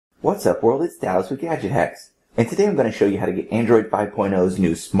What's up world, it's Dallas with Gadget Hacks, and today I'm going to show you how to get Android 5.0's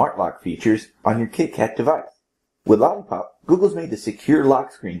new smart lock features on your KitKat device. With Lollipop, Google's made the secure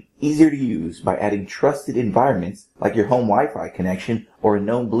lock screen easier to use by adding trusted environments like your home Wi-Fi connection or a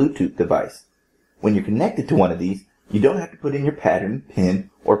known Bluetooth device. When you're connected to one of these, you don't have to put in your pattern,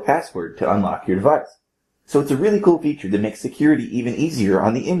 PIN, or password to unlock your device. So it's a really cool feature that makes security even easier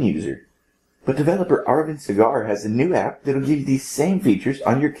on the end user. But developer Arvind Sagar has a new app that'll give you these same features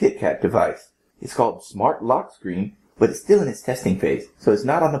on your KitKat device. It's called Smart Lock Screen, but it's still in its testing phase, so it's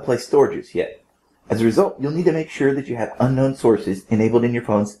not on the Play Store just yet. As a result, you'll need to make sure that you have unknown sources enabled in your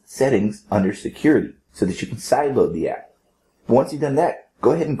phone's settings under security so that you can sideload the app. But once you've done that,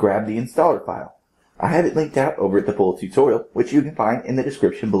 go ahead and grab the installer file. I have it linked out over at the full tutorial, which you can find in the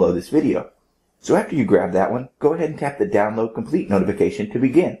description below this video. So after you grab that one, go ahead and tap the Download Complete notification to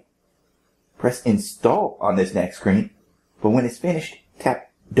begin. Press Install on this next screen, but when it's finished,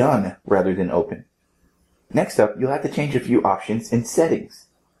 tap Done rather than Open. Next up, you'll have to change a few options in Settings.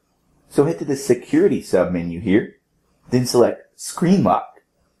 So head to the Security sub-menu here, then select Screen Lock,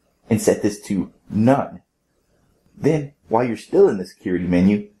 and set this to None. Then, while you're still in the Security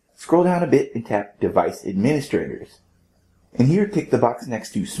menu, scroll down a bit and tap Device Administrators. And here, tick the box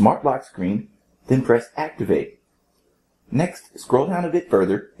next to Smart Lock Screen, then press Activate. Next, scroll down a bit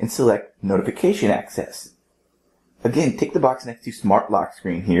further and select Notification Access. Again, tick the box next to Smart Lock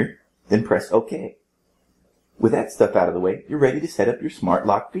Screen here, then press OK. With that stuff out of the way, you're ready to set up your Smart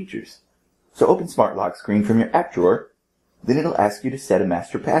Lock features. So open Smart Lock Screen from your app drawer, then it'll ask you to set a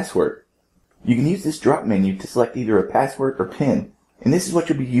master password. You can use this drop menu to select either a password or PIN, and this is what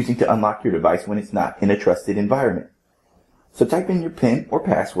you'll be using to unlock your device when it's not in a trusted environment. So type in your PIN or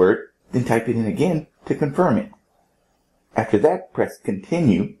password, then type it in again to confirm it. After that, press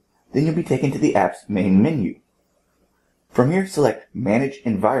Continue, then you'll be taken to the app's main menu. From here, select Manage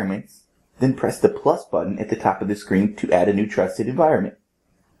Environments, then press the plus button at the top of the screen to add a new trusted environment.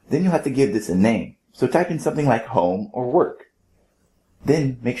 Then you'll have to give this a name, so type in something like Home or Work.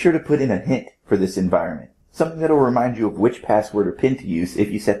 Then make sure to put in a hint for this environment, something that'll remind you of which password or PIN to use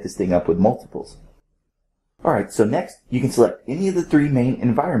if you set this thing up with multiples. Alright, so next, you can select any of the three main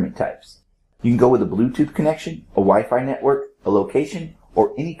environment types. You can go with a Bluetooth connection, a Wi-Fi network, a location,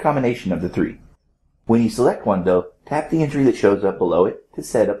 or any combination of the three. When you select one though, tap the entry that shows up below it to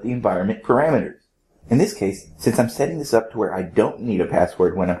set up the environment parameters. In this case, since I'm setting this up to where I don't need a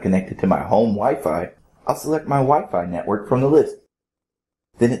password when I'm connected to my home Wi-Fi, I'll select my Wi-Fi network from the list.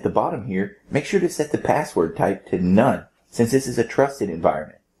 Then at the bottom here, make sure to set the password type to None, since this is a trusted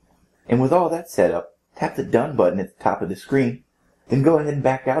environment. And with all that set up, tap the Done button at the top of the screen, then go ahead and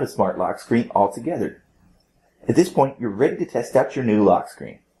back out of Smart Lock Screen altogether. At this point, you're ready to test out your new lock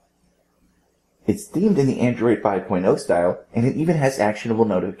screen. It's themed in the Android 5.0 style, and it even has actionable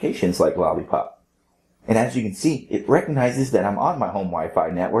notifications like Lollipop. And as you can see, it recognizes that I'm on my home Wi-Fi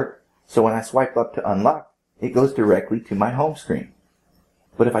network, so when I swipe up to unlock, it goes directly to my home screen.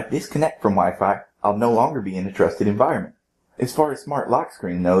 But if I disconnect from Wi-Fi, I'll no longer be in a trusted environment. As far as Smart Lock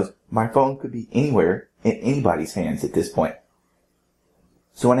Screen knows, my phone could be anywhere in anybody's hands at this point.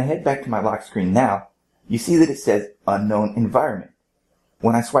 So when I head back to my lock screen now, you see that it says Unknown Environment.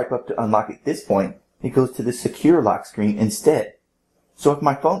 When I swipe up to unlock at this point, it goes to the Secure Lock Screen instead. So if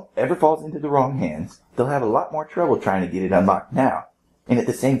my phone ever falls into the wrong hands, they'll have a lot more trouble trying to get it unlocked now. And at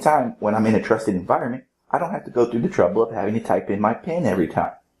the same time, when I'm in a trusted environment, I don't have to go through the trouble of having to type in my PIN every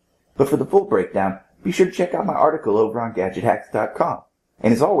time. But for the full breakdown, be sure to check out my article over on GadgetHacks.com.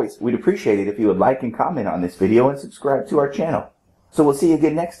 And as always, we'd appreciate it if you would like and comment on this video and subscribe to our channel. So we'll see you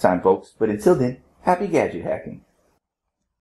again next time, folks. But until then, happy gadget hacking.